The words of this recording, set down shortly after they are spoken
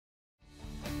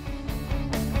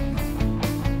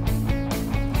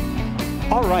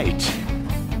All right,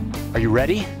 are you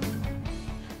ready?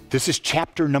 This is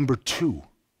chapter number 2.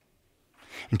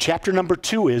 And chapter number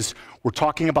 2 is we're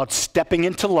talking about stepping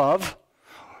into love,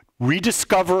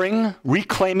 rediscovering,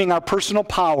 reclaiming our personal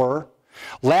power.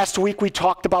 Last week we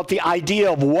talked about the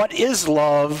idea of what is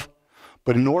love,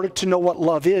 but in order to know what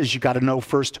love is, you got to know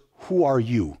first, who are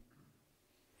you?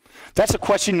 That's a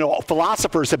question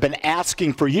philosophers have been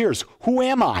asking for years. Who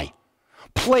am I?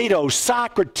 Plato,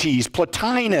 Socrates,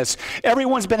 Plotinus,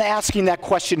 everyone's been asking that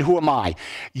question, who am I?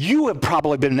 You have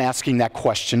probably been asking that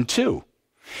question too.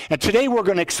 And today we're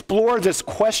going to explore this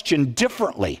question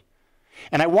differently.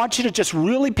 And I want you to just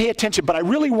really pay attention, but I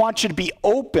really want you to be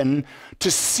open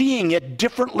to seeing it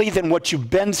differently than what you've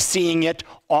been seeing it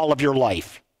all of your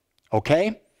life.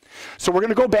 Okay? So we're going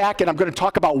to go back and I'm going to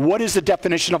talk about what is the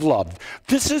definition of love.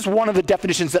 This is one of the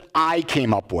definitions that I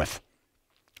came up with.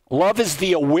 Love is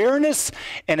the awareness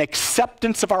and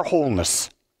acceptance of our wholeness.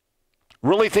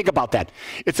 Really think about that.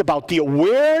 It's about the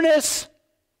awareness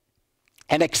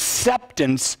and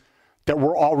acceptance that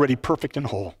we're already perfect and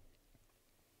whole.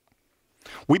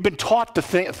 We've been taught to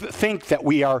think that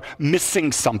we are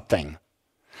missing something.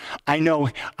 I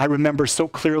remember so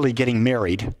clearly getting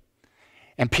married,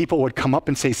 and people would come up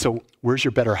and say, so where's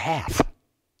your better half?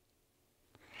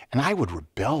 And I would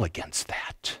rebel against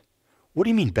that. What do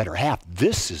you mean better half?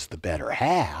 This is the better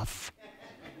half.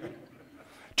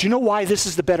 Do you know why this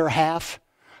is the better half?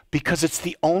 Because it's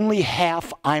the only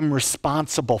half I'm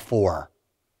responsible for.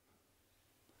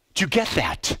 Do you get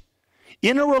that?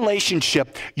 In a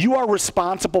relationship, you are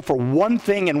responsible for one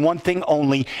thing and one thing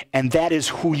only, and that is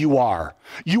who you are.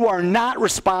 You are not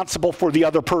responsible for the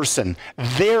other person.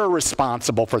 They're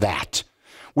responsible for that.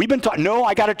 We've been taught, no,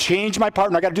 I got to change my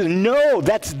partner. I got to do that. No,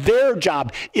 that's their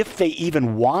job if they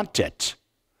even want it.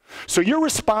 So you're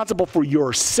responsible for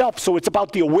yourself. So it's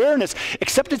about the awareness,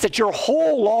 acceptance that you're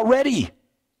whole already.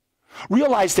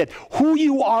 Realize that who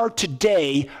you are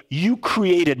today, you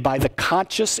created by the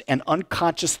conscious and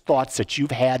unconscious thoughts that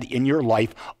you've had in your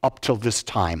life up till this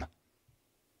time.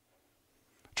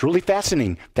 It's really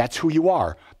fascinating. That's who you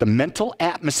are. The mental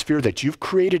atmosphere that you've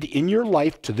created in your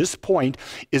life to this point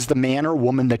is the man or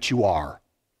woman that you are.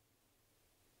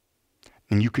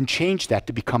 And you can change that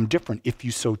to become different if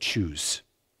you so choose.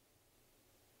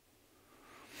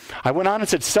 I went on and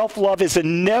said, self-love is a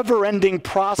never-ending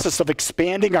process of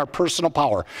expanding our personal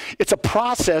power. It's a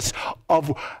process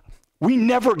of, we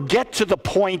never get to the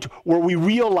point where we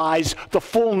realize the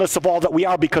fullness of all that we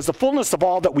are, because the fullness of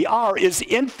all that we are is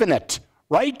infinite.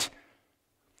 Right?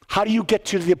 How do you get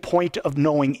to the point of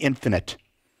knowing infinite?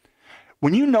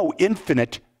 When you know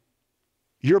infinite,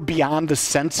 you're beyond the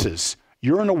senses.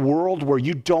 You're in a world where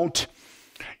you don't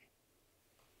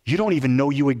even know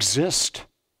you exist.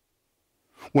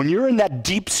 When you're in that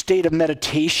deep state of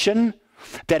meditation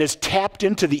that is tapped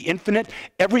into the infinite,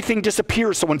 everything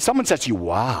disappears. So when someone says to you,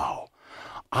 wow,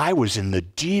 I was in the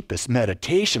deepest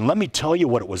meditation. Let me tell you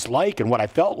what it was like and what I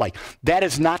felt like. That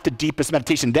is not the deepest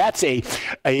meditation. That's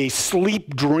a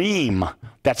sleep dream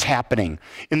that's happening.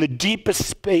 In the deepest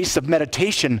space of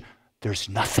meditation, there's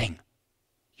nothing.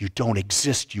 You don't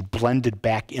exist. You blended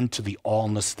back into the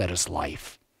allness that is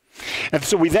life. And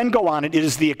so we then go on. It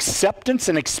is the acceptance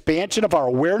and expansion of our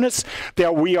awareness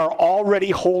that we are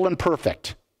already whole and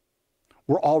perfect.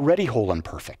 We're already whole and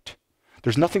perfect.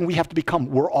 There's nothing we have to become.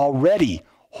 We're already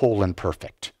whole and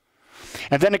perfect.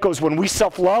 And then it goes, when we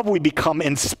self-love, we become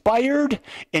inspired,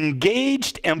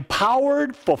 engaged,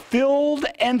 empowered, fulfilled,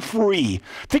 and free.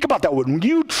 Think about that. When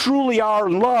you truly are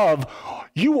in love,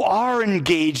 you are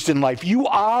engaged in life. You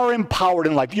are empowered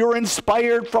in life. You're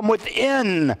inspired from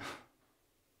within.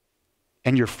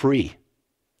 And you're free.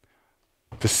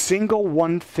 The single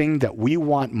one thing that we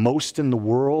want most in the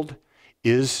world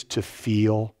is to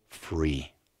feel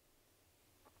free.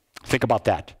 Think about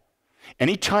that.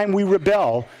 Anytime we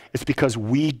rebel, it's because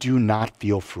we do not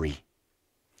feel free.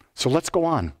 So let's go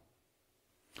on.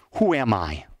 Who am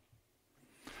I?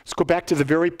 Let's go back to the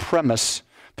very premise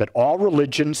that all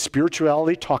religion,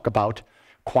 spirituality talk about.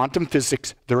 Quantum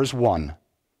physics, there is one.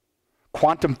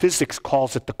 Quantum physics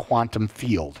calls it the quantum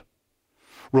field.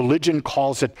 Religion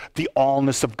calls it the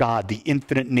allness of God, the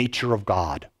infinite nature of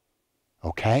God.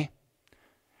 Okay?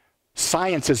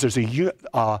 Science says there's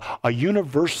a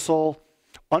universal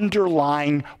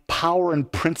underlying power and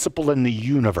principle in the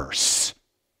universe.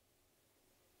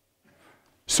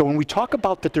 So when we talk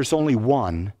about that there's only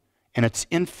one and it's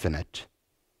infinite,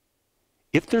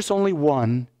 if there's only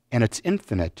one and it's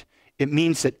infinite, it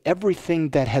means that everything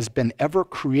that has been ever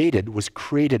created was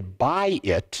created by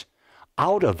it,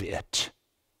 out of it.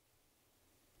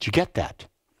 Do you get that?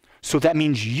 So that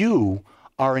means you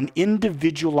are an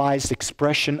individualized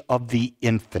expression of the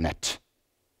infinite.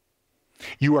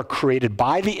 You are created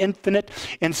by the infinite.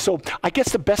 And so I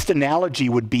guess the best analogy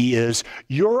would be is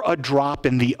you're a drop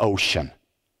in the ocean.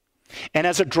 And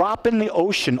as a drop in the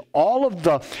ocean, all of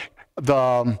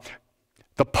the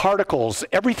particles,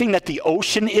 everything that the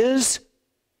ocean is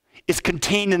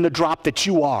contained in the drop that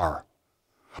you are.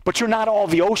 But you're not all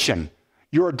the ocean.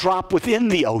 You're a drop within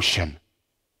the ocean.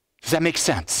 Does that make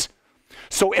sense?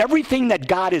 So everything that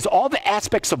God is, all the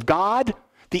aspects of God,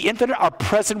 the infinite, are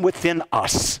present within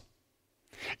us.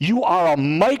 You are a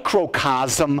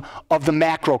microcosm of the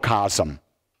macrocosm.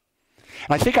 And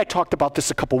I think I talked about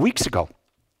this a couple weeks ago.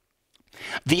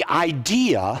 The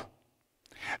idea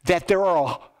that there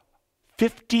are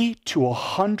 50 to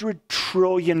 100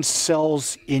 trillion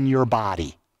cells in your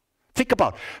body. Think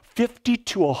about 50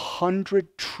 to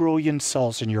 100 trillion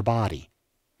cells in your body.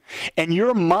 And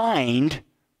your mind,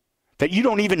 that you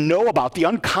don't even know about, the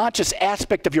unconscious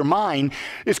aspect of your mind,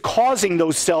 is causing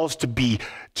those cells to be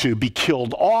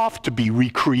killed off, to be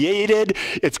recreated.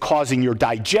 It's causing your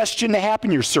digestion to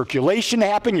happen, your circulation to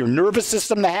happen, your nervous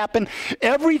system to happen.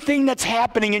 Everything that's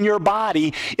happening in your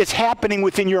body is happening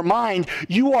within your mind.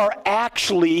 You are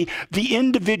actually the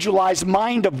individualized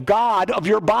mind of God of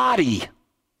your body.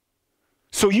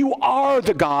 So you are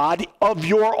the God of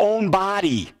your own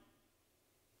body.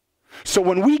 So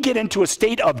when we get into a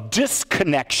state of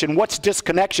disconnection, what's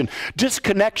disconnection?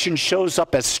 Disconnection shows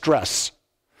up as stress.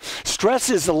 Stress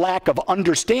is the lack of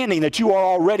understanding that you are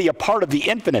already a part of the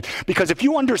infinite. Because if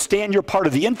you understand you're part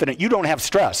of the infinite, you don't have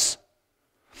stress.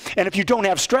 And if you don't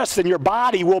have stress, then your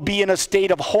body will be in a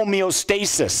state of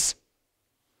homeostasis.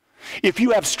 If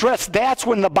you have stress, that's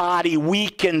when the body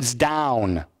weakens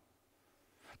down.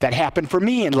 That happened for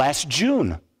me in last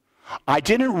June. I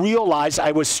didn't realize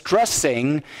I was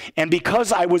stressing, and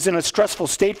because I was in a stressful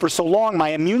state for so long, my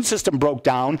immune system broke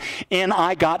down, and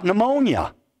I got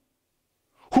pneumonia.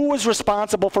 Who was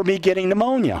responsible for me getting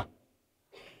pneumonia?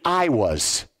 I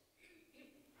was.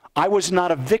 I was not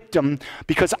a victim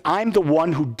because I'm the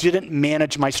one who didn't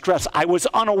manage my stress. I was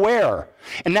unaware.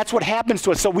 And that's what happens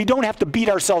to us. So we don't have to beat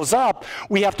ourselves up.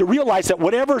 We have to realize that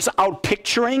whatever's out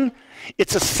picturing,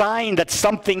 it's a sign that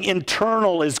something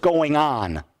internal is going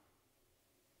on.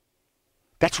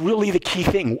 That's really the key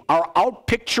thing. Our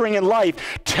outpicturing in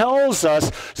life tells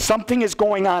us something is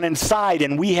going on inside,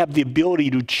 and we have the ability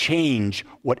to change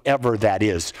whatever that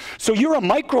is. So you're a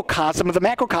microcosm of the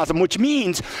macrocosm, which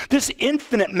means this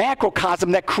infinite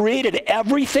macrocosm that created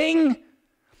everything,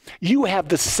 you have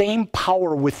the same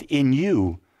power within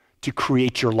you to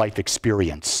create your life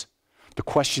experience. The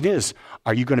question is,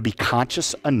 are you going to be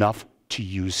conscious enough to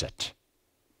use it?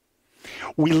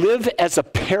 We live as a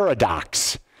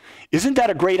paradox. Isn't that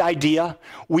a great idea?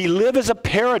 We live as a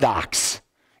paradox.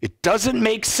 It doesn't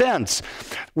make sense.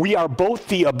 We are both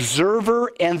the observer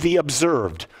and the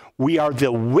observed. We are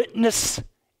the witness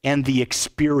and the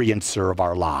experiencer of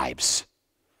our lives.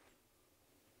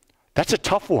 That's a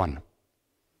tough one.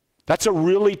 That's a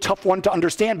really tough one to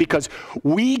understand because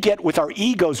we get, with our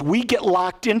egos, we get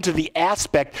locked into the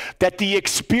aspect that the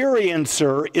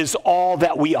experiencer is all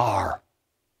that we are.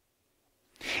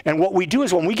 And what we do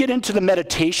is when we get into the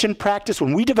meditation practice,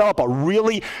 when we develop a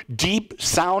really deep,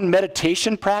 sound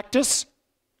meditation practice,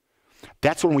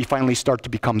 that's when we finally start to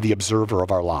become the observer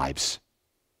of our lives.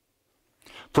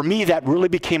 For me, that really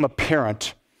became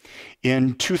apparent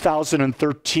in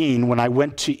 2013 when I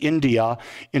went to India,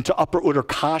 into Upper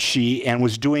Uttarkashi, and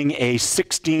was doing a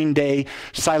 16-day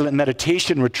silent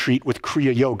meditation retreat with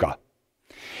Kriya Yoga.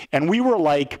 And we were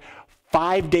like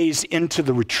 5 days into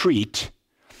the retreat,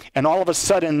 and all of a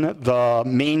sudden, the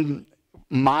main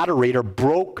moderator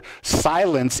broke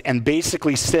silence and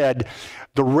basically said,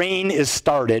 the rain is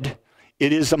started.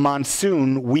 It is a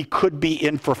monsoon. We could be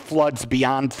in for floods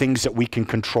beyond things that we can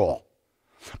control.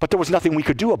 But there was nothing we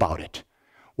could do about it.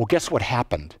 Well, guess what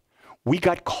happened? We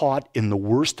got caught in the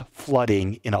worst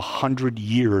flooding in 100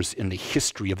 years in the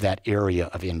history of that area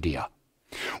of India.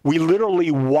 We literally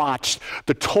watched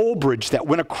the toll bridge that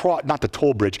went across, not the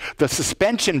toll bridge, the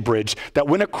suspension bridge that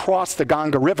went across the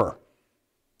Ganga River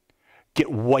get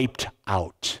wiped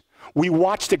out. We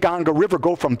watched the Ganga River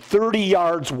go from 30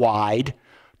 yards wide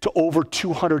to over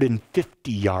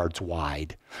 250 yards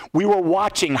wide. We were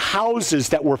watching houses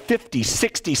that were 50,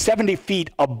 60, 70 feet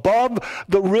above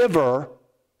the river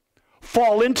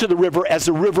fall into the river as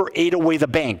the river ate away the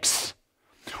banks.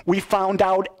 We found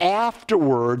out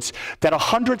afterwards that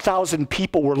 100,000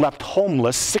 people were left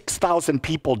homeless, 6,000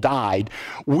 people died.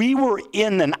 We were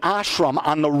in an ashram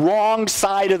on the wrong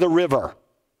side of the river.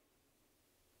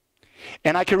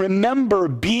 And I can remember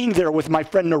being there with my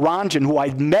friend Naranjan, who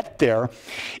I'd met there,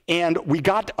 and we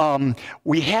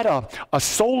had a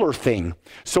solar thing.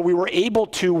 So we were able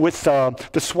to, with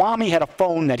the Swami had a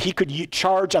phone that he could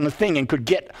charge on the thing and could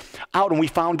get out, and we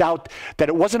found out that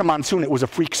it wasn't a monsoon, it was a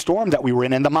freak storm that we were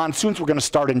in, and the monsoons were going to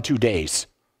start in 2 days.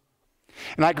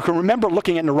 And I can remember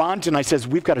looking at Naranjan, I says,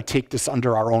 we've got to take this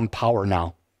under our own power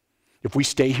now. If we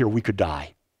stay here, we could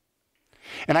die.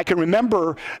 And I can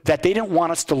remember that they didn't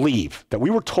want us to leave, that we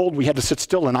were told we had to sit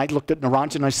still. And I looked at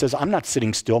Naranjan and I says, I'm not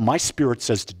sitting still. My spirit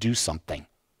says to do something.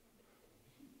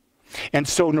 And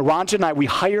so Naranjan and I, we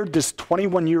hired this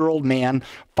 21-year-old man,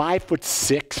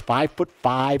 5'6",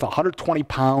 5'5", 120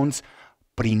 pounds,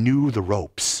 but he knew the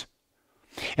ropes.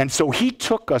 And so he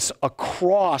took us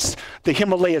across the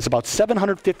Himalayas, about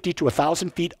 750 to 1,000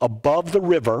 feet above the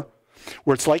river,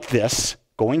 where it's like this,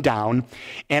 going down,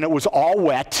 and it was all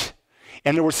wet.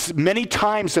 And there were many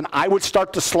times when I would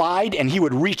start to slide, and he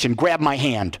would reach and grab my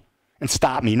hand and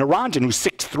stop me. Naranjan, who's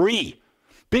 6'3",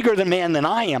 bigger than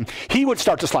I am, he would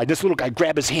start to slide. This little guy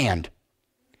grab his hand.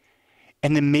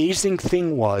 And the amazing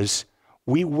thing was,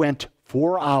 we went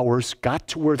 4 hours, got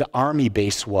to where the army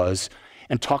base was,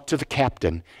 and talked to the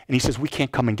captain. And he says, we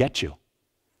can't come and get you.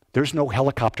 There's no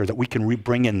helicopter that we can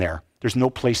bring in there. There's no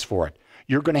place for it.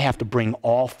 You're going to have to bring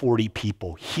all 40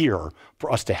 people here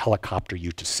for us to helicopter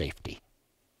you to safety.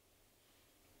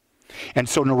 And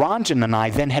so Naranjan and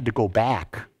I then had to go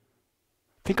back.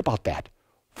 Think about that.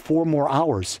 4 more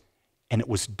hours, and it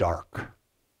was dark.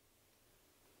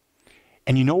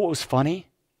 And you know what was funny?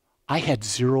 I had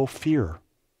zero fear.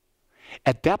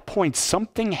 At that point,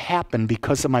 something happened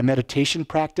because of my meditation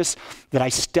practice that I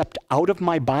stepped out of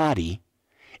my body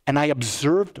and I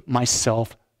observed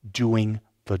myself doing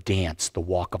the dance, the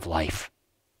walk of life.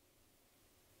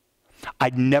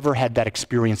 I'd never had that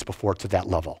experience before to that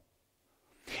level.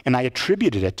 And I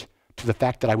attributed it to the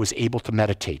fact that I was able to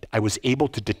meditate. I was able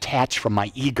to detach from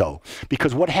my ego.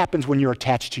 Because what happens when you're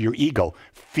attached to your ego?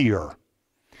 Fear.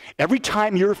 Every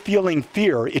time you're feeling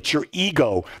fear, it's your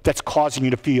ego that's causing you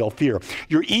to feel fear.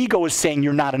 Your ego is saying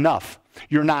you're not enough.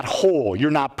 You're not whole.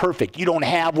 You're not perfect. You don't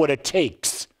have what it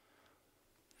takes.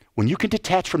 When you can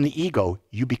detach from the ego,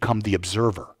 you become the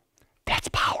observer. That's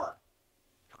power.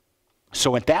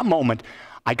 So at that moment,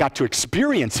 I got to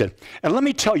experience it. And let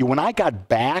me tell you, when I got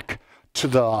back to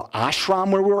the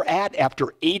ashram where we were at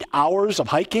after 8 hours of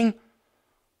hiking,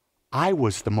 I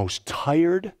was the most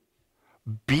tired,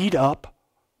 beat up,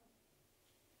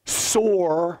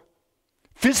 sore,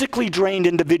 physically drained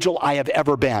individual I have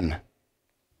ever been.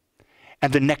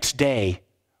 And the next day,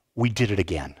 we did it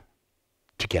again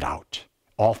to get out,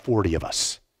 all 40 of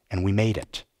us, and we made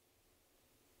it.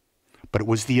 But it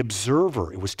was the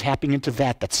observer, it was tapping into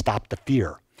that stopped the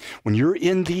fear. When you're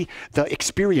in the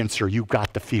experiencer, you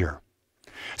got the fear.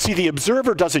 See, the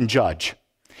observer doesn't judge.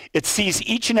 It sees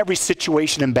each and every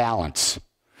situation in balance.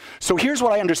 So here's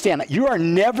what I understand. You are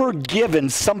never given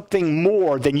something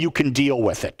more than you can deal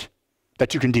with it,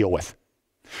 that you can deal with.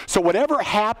 So whatever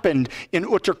happened in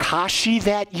Uttarkashi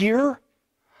that year,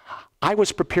 I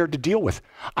was prepared to deal with.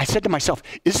 I said to myself,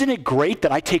 isn't it great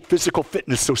that I take physical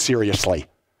fitness so seriously?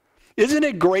 Isn't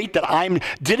it great that I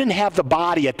didn't have the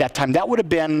body at that time? That would have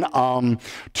been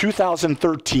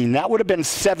 2013. That would have been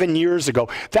 7 years ago.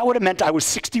 That would have meant I was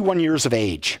 61 years of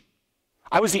age.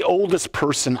 I was the oldest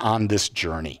person on this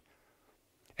journey.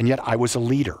 And yet I was a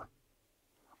leader.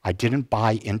 I didn't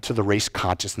buy into the race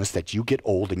consciousness that you get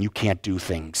old and you can't do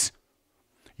things.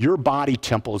 Your body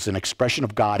temple is an expression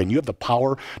of God, and you have the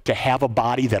power to have a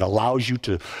body that allows you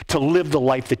to live the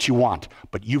life that you want.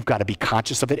 But you've got to be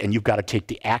conscious of it, and you've got to take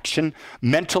the action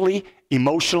mentally,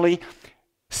 emotionally,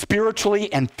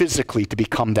 spiritually, and physically to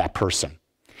become that person.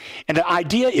 And the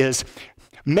idea is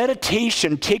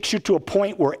meditation takes you to a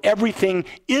point where everything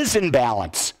is in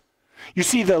balance. You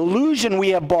see, the illusion we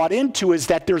have bought into is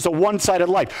that there's a one-sided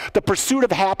life. The pursuit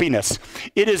of happiness,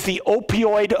 it is the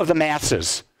opioid of the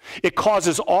masses. It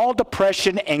causes all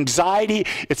depression, anxiety.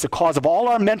 It's the cause of all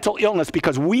our mental illness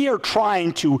because we are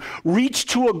trying to reach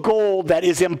to a goal that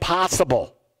is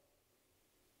impossible.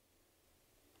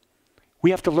 We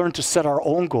have to learn to set our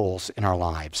own goals in our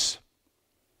lives,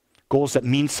 goals that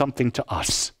mean something to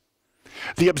us.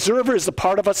 The observer is the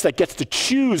part of us that gets to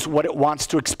choose what it wants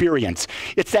to experience.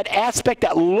 It's that aspect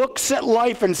that looks at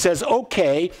life and says,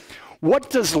 okay,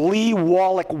 what does Lee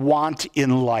Wolak want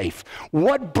in life?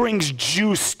 What brings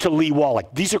juice to Lee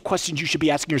Wolak? These are questions you should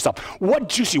be asking yourself. What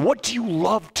juicy? What do you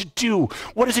love to do?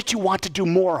 What is it you want to do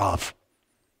more of?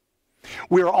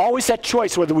 We are always that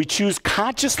choice whether we choose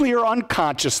consciously or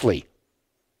unconsciously.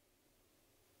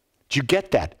 Do you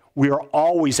get that? We are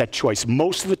always at choice.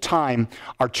 Most of the time,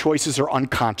 our choices are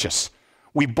unconscious.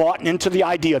 We bought into the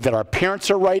idea that our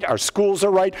parents are right, our schools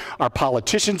are right, our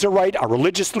politicians are right, our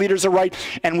religious leaders are right,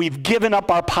 and we've given up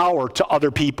our power to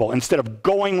other people instead of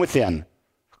going within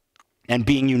and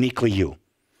being uniquely you.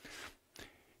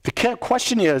 The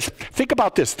question is, think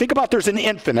about this. Think about there's an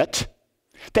infinite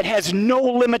that has no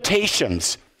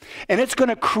limitations, and it's going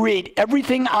to create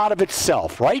everything out of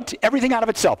itself, right? Everything out of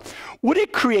itself. Would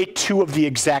it create two of the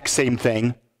exact same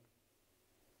thing?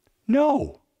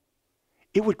 No.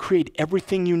 It would create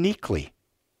everything uniquely.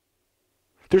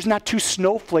 There's not two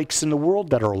snowflakes in the world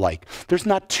that are alike. There's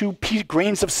not two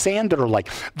grains of sand that are alike.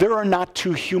 There are not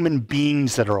two human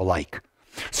beings that are alike.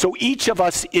 So each of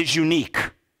us is unique.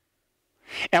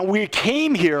 And we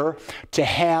came here to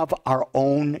have our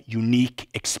own unique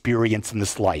experience in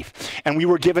this life. And we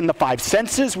were given the five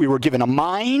senses, we were given a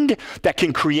mind that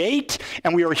can create,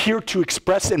 and we are here to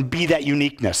express and be that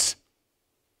uniqueness.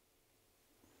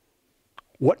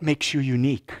 What makes you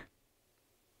unique?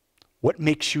 What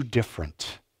makes you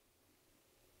different?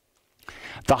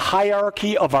 The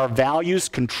hierarchy of our values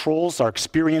controls our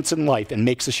experience in life and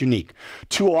makes us unique.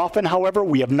 Too often, however,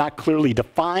 we have not clearly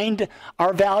defined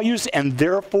our values, and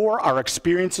therefore our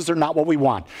experiences are not what we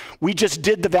want. We just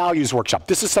did the values workshop.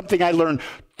 This is something I learned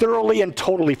thoroughly and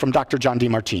totally from Dr. John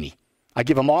DeMartini. I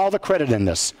give him all the credit in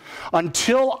this.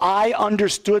 Until I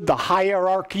understood the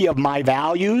hierarchy of my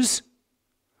values,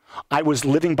 I was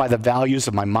living by the values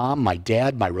of my mom, my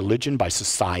dad, my religion, by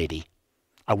society.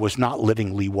 I was not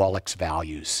living Lee Wolak's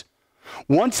values.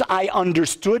 Once I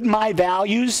understood my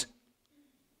values,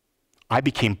 I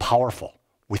became powerful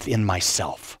within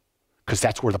myself, because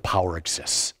that's where the power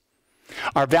exists.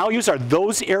 Our values are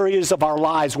those areas of our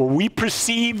lives where we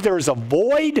perceive there's a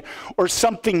void or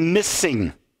something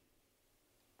missing.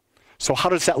 So how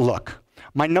does that look?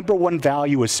 My number one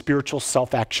value is spiritual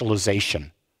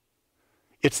self-actualization.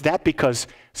 It's that because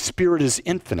spirit is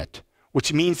infinite,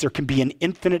 which means there can be an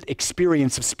infinite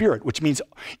experience of spirit, which means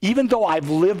even though I've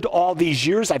lived all these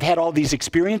years, I've had all these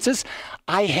experiences,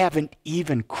 I haven't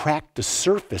even cracked the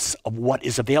surface of what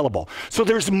is available. So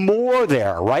there's more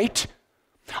there, right?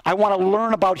 I want to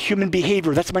learn about human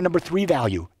behavior. That's my number 3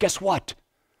 value. Guess what?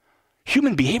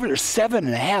 Human behavior, there's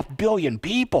 7.5 billion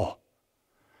people.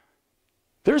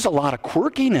 There's a lot of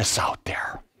quirkiness out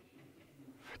there.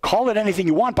 Call it anything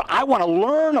you want, but I want to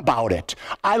learn about it.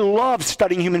 I love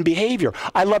studying human behavior.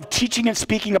 I love teaching and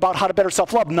speaking about how to better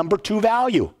self-love, number 2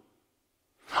 value.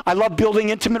 I love building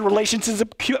intimate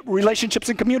relationships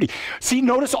and community. See,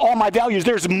 notice all my values.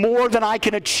 There's more than I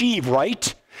can achieve,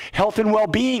 right? Health and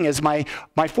well-being is my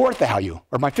 4th value,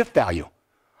 or my 5th value.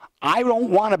 I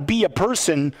don't want to be a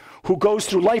person who goes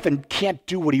through life and can't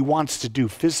do what he wants to do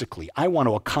physically. I want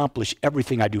to accomplish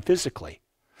everything I do physically.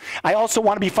 I also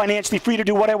want to be financially free to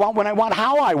do what I want, when I want,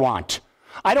 how I want.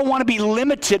 I don't want to be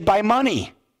limited by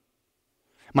money.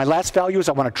 My last value is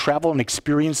I want to travel and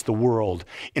experience the world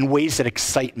in ways that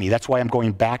excite me. That's why I'm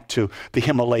going back to the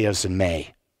Himalayas in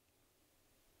May.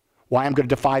 Why I'm going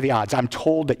to defy the odds. I'm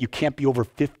told that you can't be over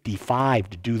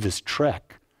 55 to do this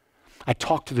trek. I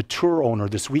talked to the tour owner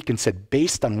this week and said,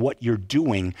 based on what you're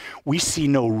doing, we see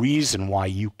no reason why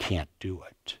you can't do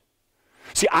it.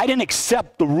 See, I didn't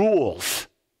accept the rules.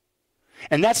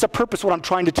 And that's the purpose of what I'm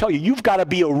trying to tell you. You've got to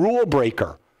be a rule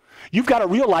breaker. You've got to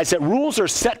realize that rules are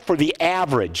set for the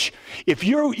average. If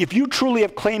you truly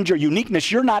have claimed your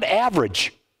uniqueness, you're not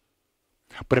average.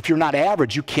 But if you're not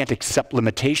average, you can't accept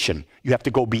limitation. You have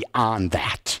to go beyond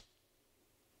that.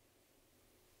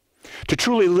 To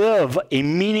truly live a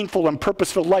meaningful and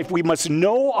purposeful life, we must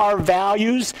know our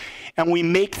values, and we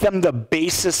make them the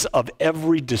basis of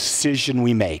every decision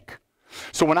we make.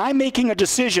 So when I'm making a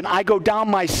decision, I go down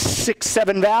my 6,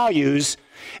 7 values,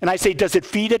 and I say, does it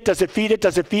feed it? Does it feed it?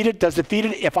 Does it feed it? Does it feed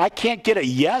it? If I can't get a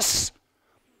yes,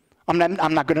 I'm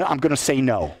going to say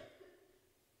no.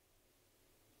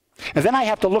 And then I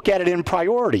have to look at it in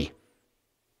priority.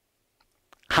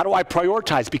 How do I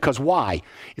prioritize? Because why?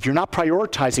 If you're not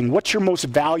prioritizing, what's your most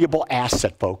valuable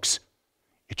asset, folks?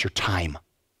 It's your time.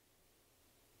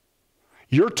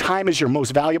 Your time is your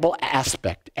most valuable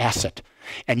asset.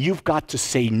 And you've got to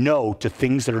say no to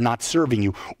things that are not serving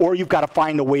you, or you've got to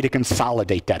find a way to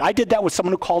consolidate that. I did that with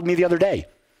someone who called me the other day.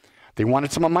 They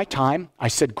wanted some of my time. I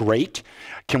said, great.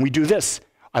 Can we do this?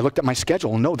 I looked at my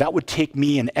schedule. No, that would take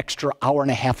me an extra hour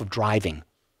and a half of driving.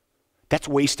 That's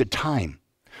wasted time.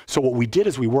 So what we did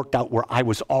is we worked out where I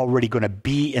was already going to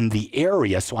be in the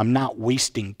area, so I'm not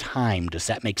wasting time. Does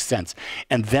that make sense?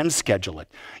 And then schedule it.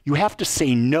 You have to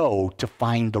say no to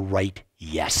find the right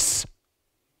yes.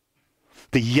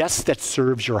 The yes that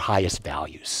serves your highest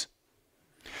values.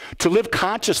 To live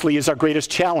consciously is our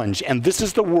greatest challenge, and this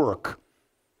is the work.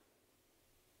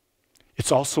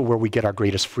 It's also where we get our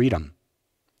greatest freedom.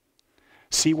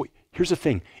 See, here's the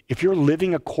thing. If you're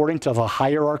living according to the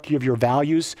hierarchy of your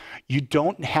values, you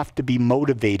don't have to be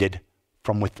motivated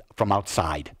from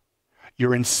outside.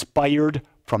 You're inspired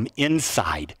from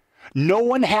inside. No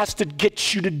one has to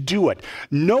get you to do it.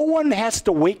 No one has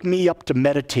to wake me up to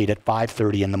meditate at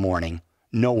 5:30 in the morning.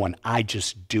 No one. I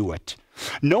just do it.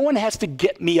 No one has to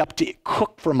get me up to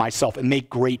cook for myself and make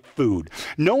great food.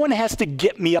 No one has to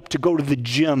get me up to go to the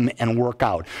gym and work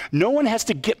out. No one has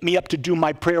to get me up to do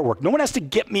my prayer work. No one has to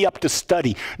get me up to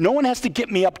study. No one has to get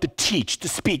me up to teach, to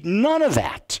speak. None of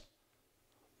that.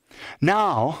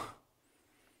 Now,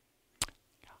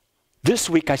 this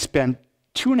week I spent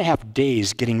 2.5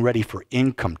 days getting ready for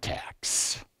income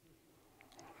tax.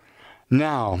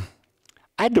 Now,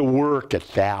 I had to work at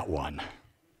that one.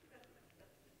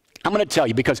 I'm going to tell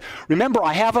you because remember,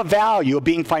 I have a value of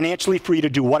being financially free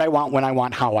to do what I want, when I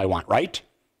want, how I want, right?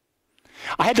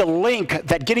 I had to link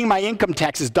that getting my income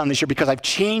taxes done this year because I've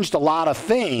changed a lot of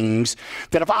things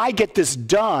that if I get this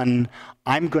done,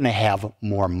 I'm going to have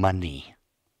more money.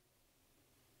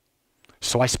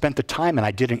 So I spent the time and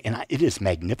I did it, and it is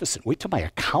magnificent. Wait till my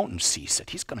accountant sees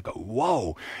it. He's going to go,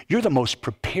 whoa, you're the most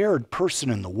prepared person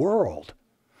in the world.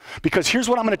 Because here's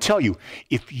what I'm going to tell you.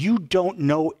 If you don't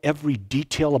know every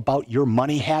detail about your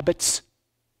money habits,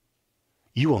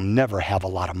 you will never have a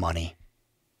lot of money.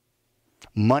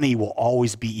 Money will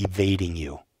always be evading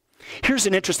you. Here's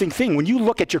an interesting thing. When you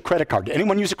look at your credit card,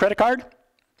 anyone use a credit card?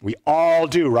 We all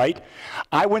do, right?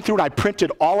 I went through and I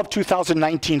printed all of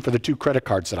 2019 for the 2 credit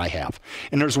cards that I have.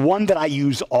 And there's one that I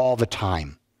use all the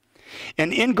time.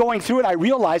 And in going through it, I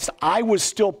realized I was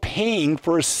still paying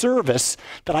for a service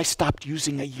that I stopped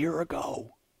using a year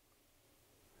ago.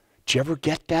 Did you ever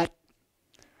get that?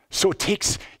 So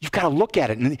you've got to look at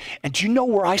it. And do you know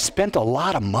where I spent a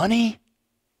lot of money?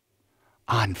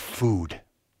 On food.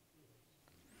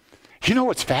 You know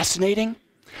what's fascinating?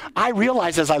 I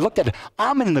realized as I looked at it,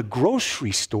 I'm in the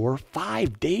grocery store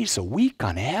 5 days a week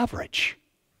on average.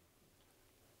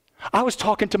 I was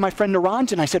talking to my friend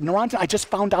Naranjan. I said, Naranjan, I just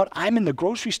found out I'm in the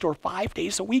grocery store 5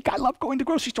 days a week. I love going to the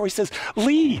grocery store. He says,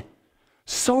 Lee,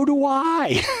 so do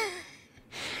I.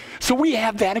 So we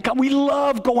have that in common. We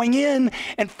love going in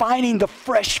and finding the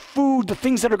fresh food, the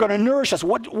things that are going to nourish us.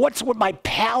 What's what my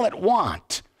palate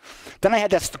want? Then I had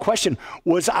that's the question,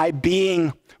 was I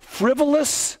being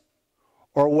frivolous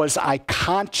or was I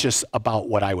conscious about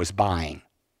what I was buying?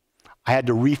 I had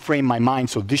to reframe my mind,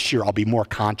 so this year I'll be more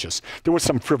conscious. There was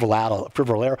some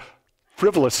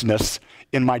frivolousness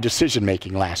in my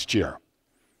decision-making last year.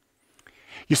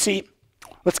 You see,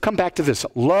 let's come back to this.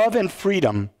 Love and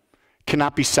freedom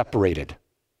cannot be separated.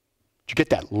 Did you get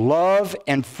that? Love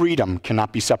and freedom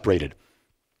cannot be separated.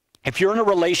 If you're in a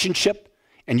relationship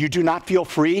and you do not feel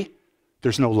free,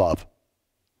 there's no love.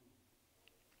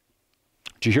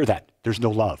 Did you hear that? There's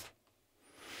no love.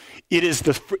 It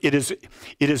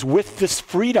is with this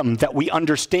freedom that we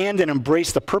understand and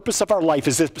embrace the purpose of our life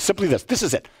is simply this. This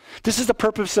is it. This is the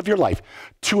purpose of your life.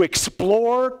 To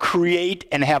explore, create,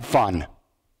 and have fun.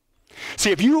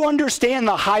 See, if you understand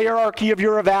the hierarchy of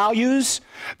your values,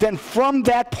 then from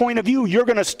that point of view, you're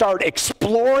going to start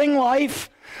exploring life,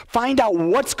 find out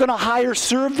what's going to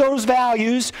serve those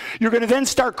values. You're going to then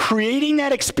start creating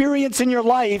that experience in your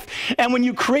life. And when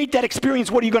you create that experience,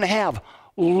 what are you going to have?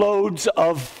 Loads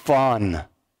of fun.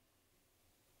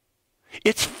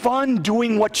 It's fun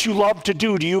doing what you love to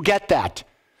do. Do you get that?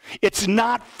 It's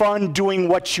not fun doing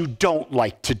what you don't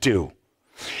like to do.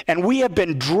 And we have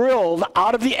been drilled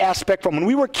out of the aspect from when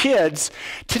we were kids.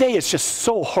 Today it's just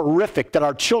so horrific that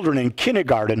our children in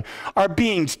kindergarten are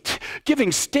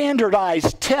giving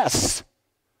standardized tests.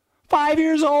 5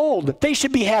 years old. They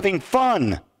should be having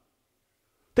fun.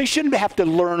 They shouldn't have to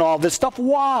learn all this stuff.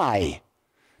 Why?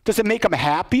 Does it make them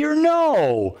happier?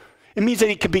 No. It means that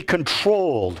it can be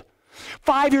controlled.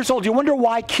 5 years old, you wonder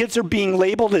why kids are being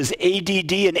labeled as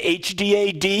ADD and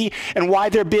HDAD and why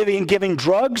they're being given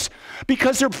drugs?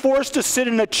 Because they're forced to sit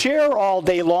in a chair all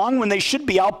day long when they should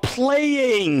be out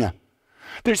playing.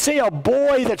 They say a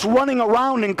boy that's running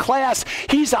around in class,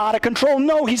 he's out of control.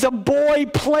 No, he's a boy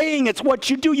playing. It's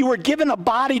what you do. You were given a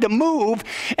body to move,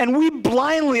 and we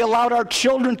blindly allowed our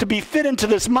children to be fit into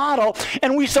this model,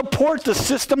 and we support the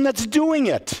system that's doing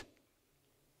it.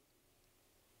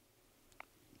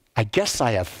 I guess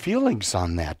I have feelings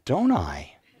on that, don't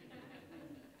I?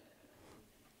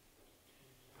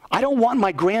 I don't want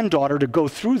my granddaughter to go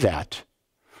through that.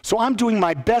 So I'm doing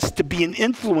my best to be an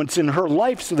influence in her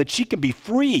life so that she can be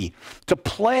free to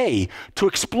play, to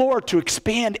explore, to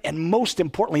expand, and most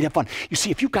importantly, to have fun. You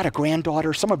see, if you've got a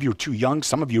granddaughter, some of you are too young,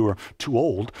 some of you are too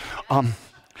old,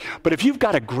 but if you've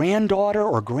got a granddaughter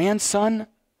or grandson,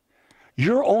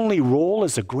 your only role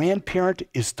as a grandparent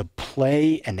is to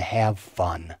play and have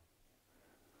fun.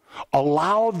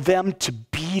 Allow them to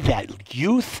be that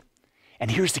youth, and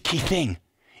here's the key thing,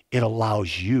 it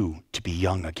allows you to be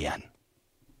young again.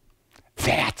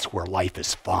 That's where life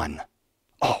is fun.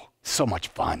 Oh, so much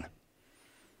fun.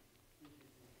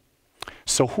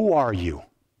 So who are you?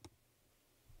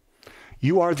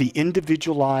 You are the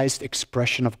individualized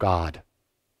expression of God,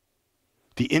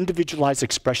 the individualized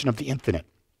expression of the infinite.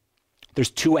 There's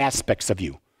two aspects of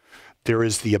you. There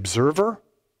is the observer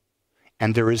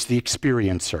and there is the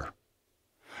experiencer.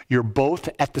 You're both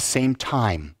at the same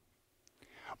time.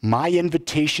 My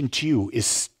invitation to you is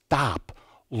stop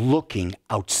looking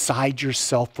outside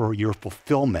yourself for your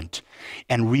fulfillment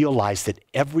and realize that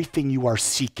everything you are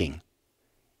seeking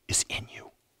is in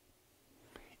you.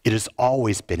 It has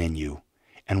always been in you.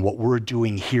 And what we're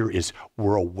doing here is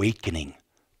we're awakening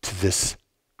to this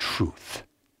truth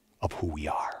of who we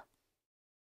are.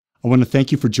 I want to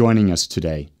thank you for joining us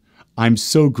today. I'm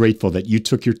so grateful that you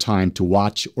took your time to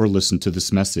watch or listen to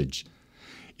this message.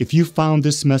 If you found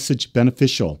this message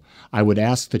beneficial, I would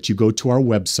ask that you go to our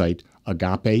website,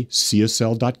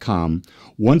 agapecsl.com.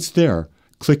 Once there,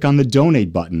 click on the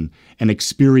donate button and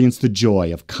experience the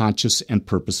joy of conscious and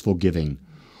purposeful giving.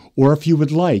 Or if you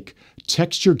would like,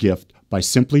 text your gift by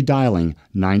simply dialing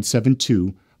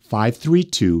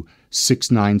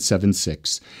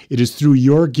 972-532-6976. It is through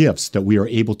your gifts that we are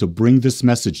able to bring this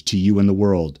message to you in the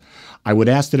world. I would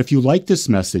ask that if you like this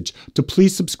message, to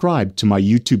please subscribe to my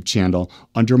YouTube channel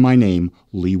under my name,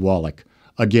 Lee Wolak.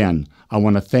 Again, I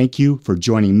want to thank you for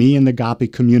joining me in the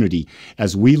Agape community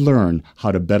as we learn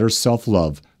how to better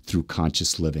self-love through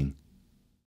conscious living.